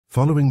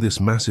Following this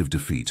massive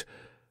defeat,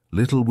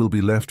 little will be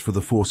left for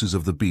the forces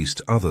of the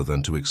beast other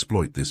than to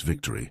exploit this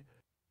victory.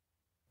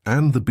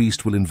 And the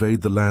beast will invade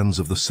the lands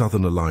of the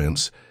Southern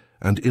Alliance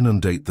and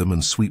inundate them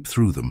and sweep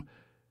through them,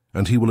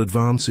 and he will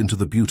advance into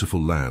the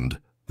beautiful land,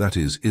 that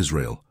is,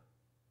 Israel.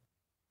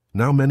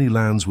 Now many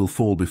lands will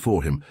fall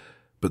before him,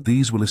 but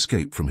these will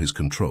escape from his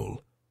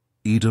control.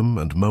 Edom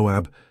and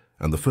Moab,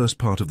 and the first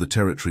part of the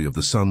territory of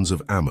the sons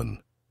of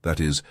Ammon, that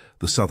is,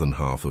 the southern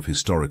half of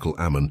historical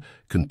Ammon,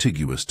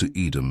 contiguous to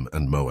Edom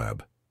and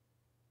Moab.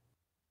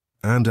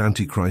 And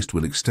Antichrist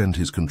will extend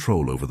his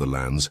control over the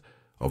lands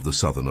of the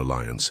Southern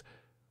Alliance,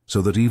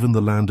 so that even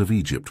the land of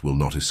Egypt will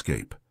not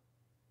escape.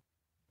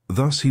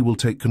 Thus he will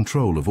take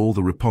control of all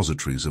the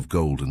repositories of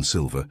gold and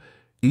silver,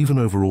 even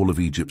over all of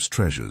Egypt's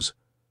treasures,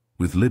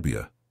 with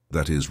Libya,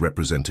 that is,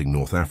 representing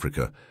North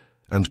Africa,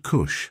 and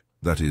Cush,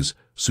 that is,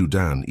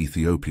 Sudan,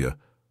 Ethiopia,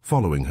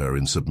 following her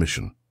in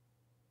submission.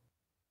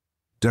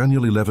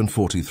 Daniel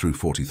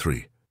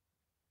 11:40-43.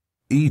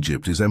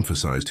 Egypt is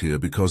emphasized here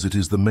because it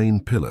is the main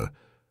pillar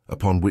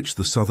upon which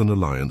the Southern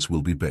Alliance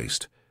will be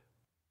based.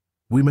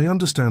 We may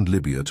understand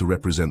Libya to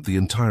represent the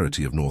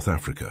entirety of North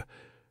Africa,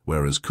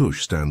 whereas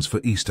Cush stands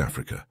for East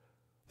Africa.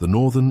 The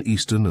northern,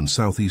 eastern, and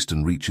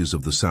southeastern reaches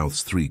of the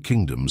South's three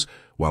kingdoms,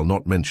 while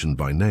not mentioned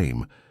by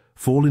name,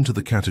 fall into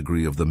the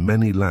category of the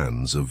many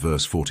lands of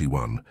verse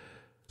 41,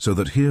 so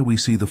that here we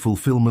see the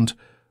fulfillment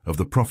of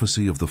the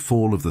prophecy of the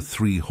fall of the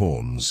three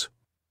horns.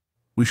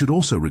 We should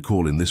also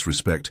recall in this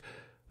respect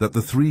that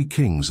the three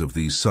kings of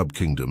these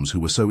sub-kingdoms who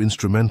were so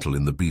instrumental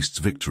in the beast's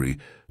victory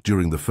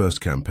during the first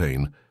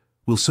campaign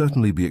will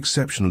certainly be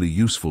exceptionally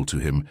useful to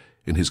him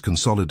in his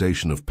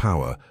consolidation of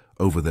power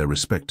over their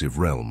respective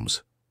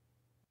realms.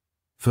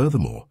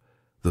 Furthermore,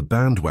 the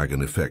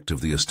bandwagon effect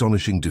of the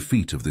astonishing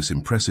defeat of this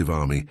impressive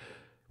army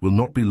will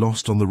not be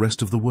lost on the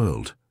rest of the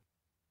world.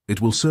 It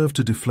will serve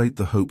to deflate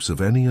the hopes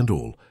of any and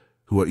all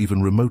who are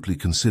even remotely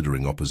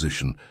considering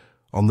opposition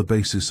on the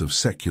basis of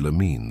secular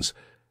means,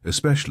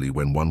 especially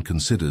when one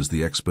considers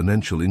the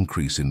exponential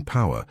increase in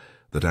power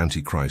that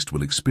Antichrist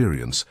will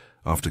experience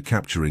after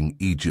capturing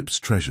Egypt's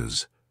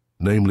treasures,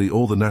 namely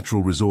all the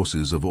natural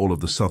resources of all of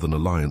the Southern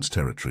Alliance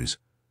territories.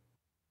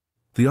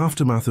 The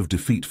aftermath of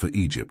defeat for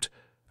Egypt,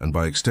 and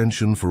by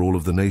extension for all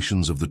of the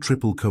nations of the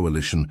Triple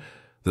Coalition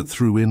that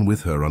threw in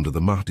with her under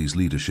the Mahdi's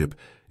leadership,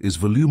 is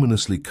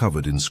voluminously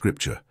covered in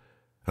Scripture,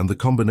 and the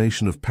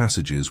combination of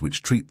passages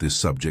which treat this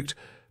subject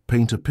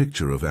paint a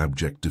picture of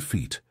abject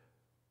defeat,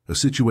 a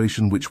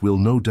situation which will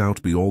no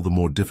doubt be all the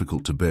more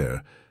difficult to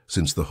bear,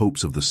 since the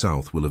hopes of the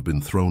South will have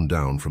been thrown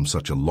down from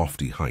such a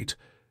lofty height.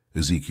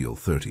 Ezekiel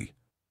 30.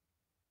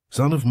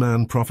 Son of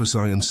man, prophesy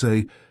and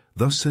say,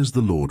 Thus says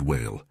the Lord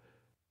Wail.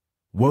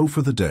 Woe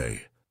for the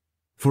day!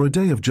 For a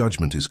day of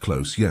judgment is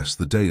close, yes,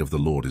 the day of the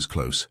Lord is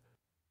close.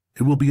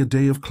 It will be a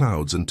day of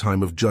clouds and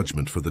time of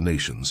judgment for the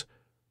nations.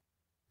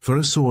 For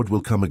a sword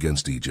will come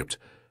against Egypt,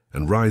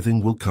 and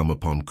writhing will come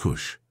upon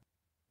Cush.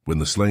 When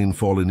the slain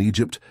fall in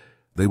Egypt,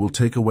 they will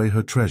take away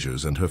her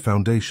treasures, and her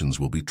foundations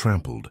will be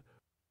trampled.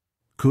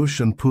 Cush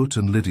and Put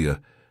and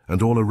Lydia,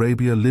 and all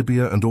Arabia,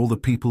 Libya, and all the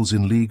peoples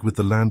in league with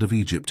the land of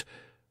Egypt,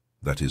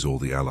 that is, all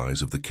the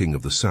allies of the king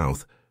of the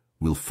south,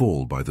 will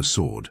fall by the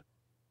sword.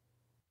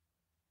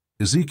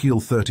 Ezekiel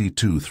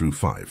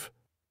 32-5.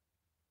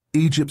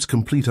 Egypt's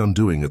complete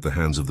undoing at the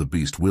hands of the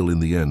beast will in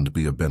the end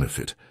be a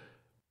benefit,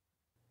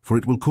 for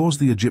it will cause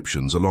the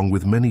Egyptians, along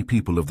with many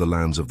people of the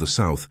lands of the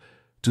south,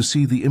 to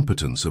see the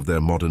impotence of their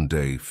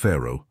modern-day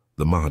Pharaoh,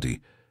 the Mahdi,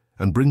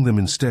 and bring them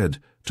instead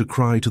to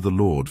cry to the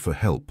Lord for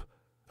help,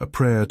 a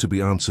prayer to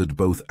be answered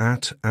both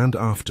at and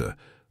after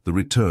the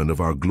return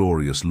of our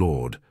glorious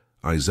Lord,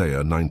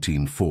 Isaiah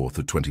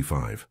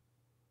 19:4-25.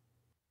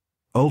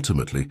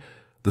 Ultimately,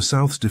 the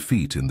South's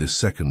defeat in this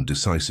second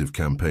decisive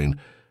campaign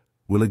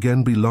will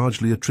again be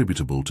largely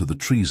attributable to the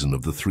treason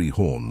of the three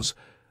horns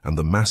and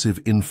the massive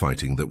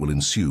infighting that will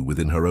ensue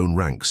within her own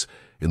ranks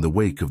in the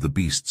wake of the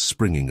beast's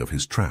springing of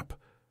his trap.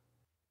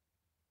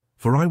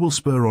 For I will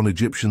spur on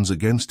Egyptians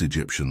against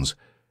Egyptians,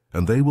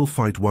 and they will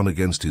fight one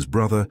against his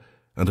brother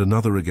and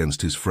another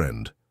against his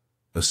friend,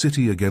 a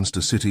city against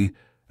a city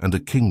and a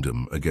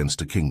kingdom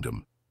against a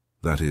kingdom,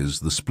 that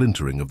is, the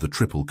splintering of the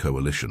Triple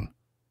Coalition.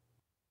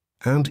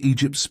 And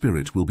Egypt's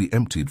spirit will be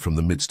emptied from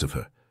the midst of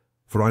her,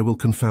 for I will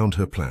confound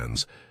her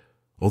plans,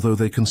 although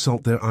they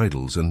consult their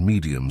idols and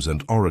mediums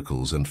and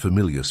oracles and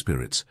familiar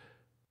spirits.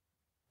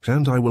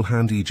 And I will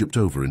hand Egypt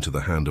over into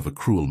the hand of a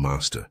cruel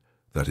master,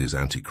 that is,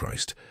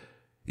 Antichrist,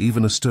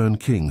 even a stern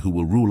king who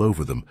will rule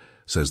over them,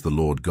 says the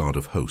Lord God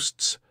of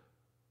hosts.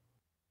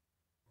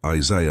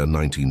 Isaiah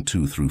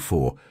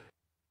 19:2-4.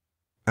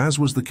 As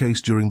was the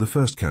case during the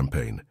first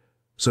campaign,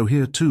 so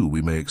here too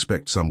we may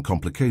expect some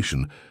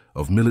complication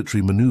of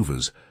military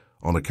maneuvers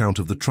on account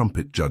of the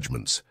trumpet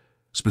judgments,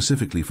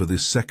 specifically for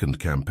this second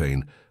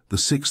campaign, the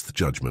sixth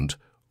judgment,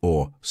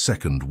 or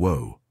second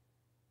woe.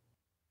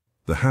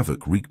 The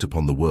havoc wreaked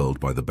upon the world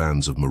by the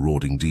bands of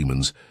marauding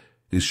demons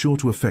is sure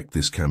to affect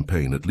this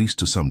campaign at least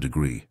to some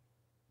degree.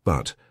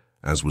 But,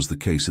 as was the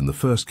case in the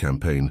first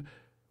campaign,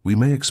 we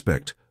may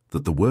expect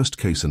that the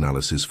worst-case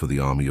analysis for the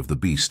army of the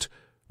beast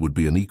would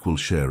be an equal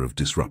share of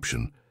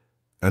disruption,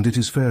 and it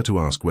is fair to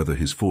ask whether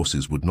his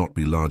forces would not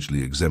be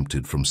largely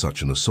exempted from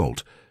such an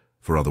assault,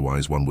 for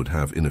otherwise one would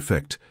have, in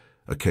effect,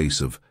 a case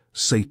of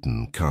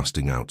Satan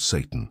casting out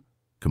Satan.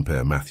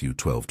 Compare Matthew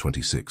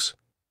 12:26.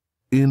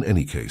 In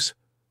any case,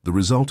 the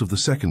result of the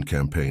second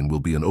campaign will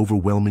be an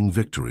overwhelming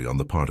victory on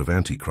the part of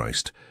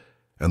Antichrist,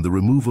 and the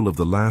removal of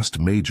the last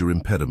major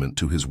impediment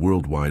to his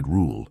worldwide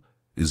rule,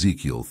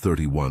 Ezekiel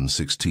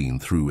 31:16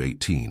 through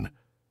 18.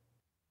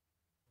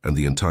 And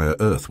the entire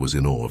earth was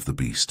in awe of the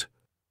beast.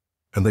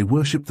 And they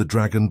worshipped the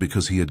dragon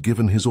because he had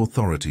given his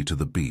authority to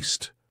the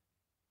beast.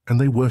 And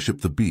they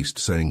worshipped the beast,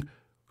 saying,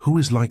 "Who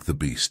is like the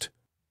beast?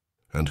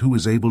 And who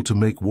is able to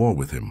make war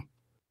with him?"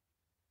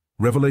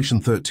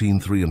 Revelation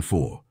 13:3 and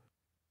 4.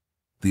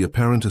 The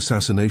apparent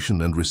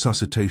assassination and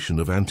resuscitation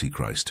of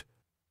Antichrist.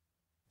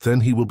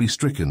 Then he will be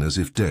stricken as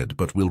if dead,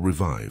 but will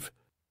revive.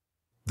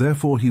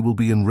 Therefore he will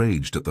be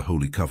enraged at the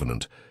Holy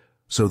Covenant,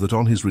 so that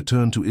on his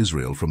return to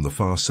Israel from the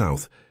far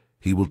south,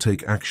 he will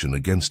take action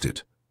against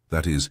it,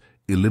 that is,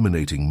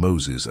 eliminating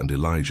Moses and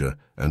Elijah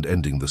and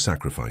ending the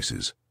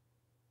sacrifices.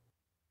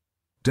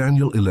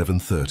 Daniel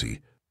 11:30.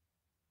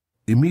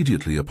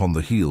 Immediately upon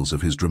the heels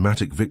of his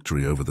dramatic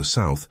victory over the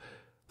south,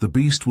 the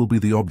beast will be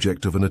the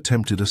object of an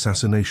attempted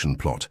assassination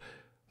plot,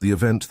 the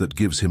event that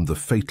gives him the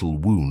fatal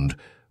wound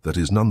that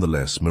is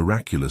nonetheless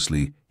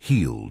miraculously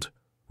healed.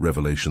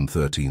 Revelation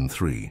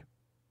 13:3.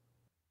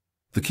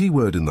 The key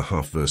word in the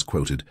half-verse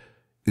quoted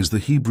is the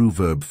Hebrew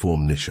verb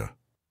form nisha.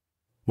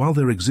 While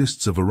there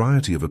exists a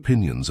variety of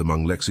opinions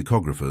among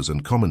lexicographers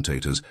and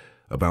commentators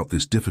about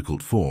this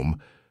difficult form,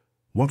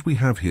 what we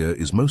have here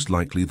is most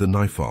likely the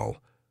nifal,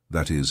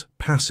 that is,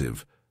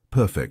 passive,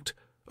 perfect,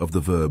 of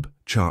the verb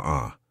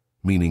cha'ah,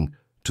 meaning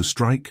to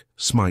strike,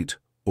 smite,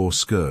 or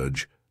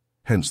scourge,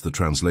 hence the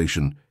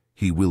translation,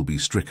 he will be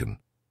stricken.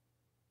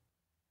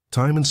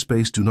 Time and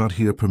space do not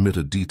here permit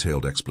a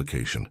detailed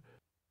explication.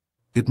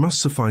 It must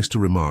suffice to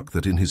remark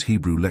that in his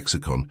Hebrew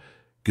lexicon,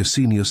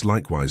 Gesenius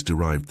likewise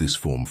derived this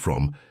form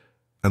from,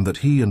 and that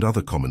he and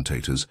other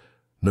commentators,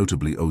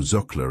 notably O.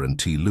 Zockler and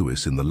T.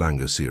 Lewis in the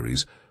Langer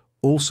series,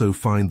 also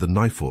find the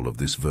nifal of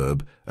this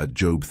verb at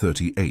Job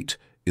 38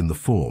 in the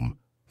form,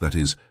 that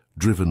is,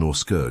 driven or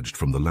scourged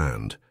from the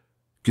land.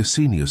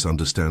 Gesenius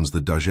understands the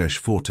dagesh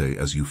forte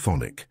as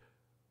euphonic.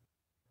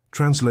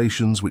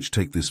 Translations which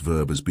take this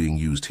verb as being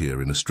used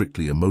here in a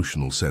strictly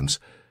emotional sense,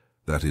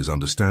 that is,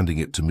 understanding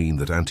it to mean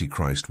that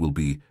Antichrist will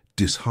be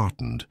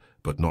disheartened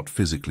but not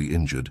physically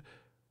injured,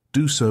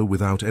 do so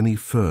without any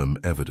firm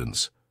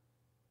evidence.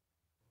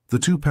 The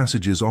two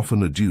passages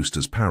often adduced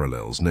as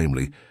parallels,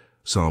 namely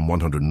Psalm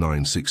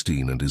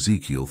 109:16 and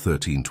Ezekiel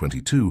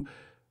 13:22,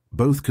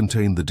 both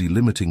contain the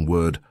delimiting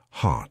word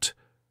heart,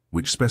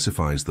 which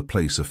specifies the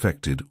place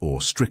affected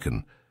or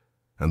stricken,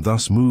 and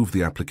thus move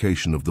the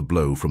application of the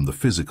blow from the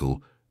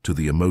physical to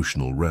the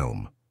emotional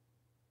realm.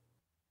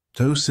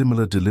 No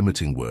similar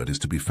delimiting word is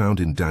to be found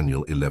in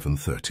Daniel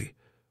 11:30.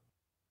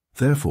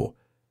 Therefore,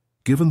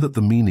 given that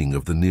the meaning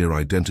of the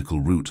near-identical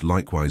root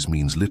likewise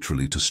means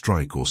literally to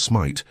strike or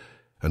smite,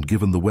 and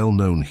given the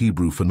well-known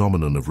Hebrew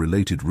phenomenon of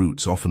related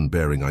roots often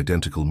bearing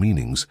identical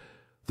meanings,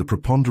 the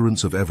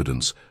preponderance of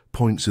evidence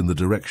points in the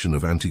direction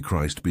of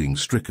Antichrist being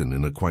stricken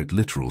in a quite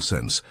literal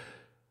sense,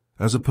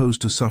 as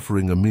opposed to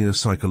suffering a mere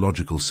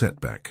psychological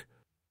setback.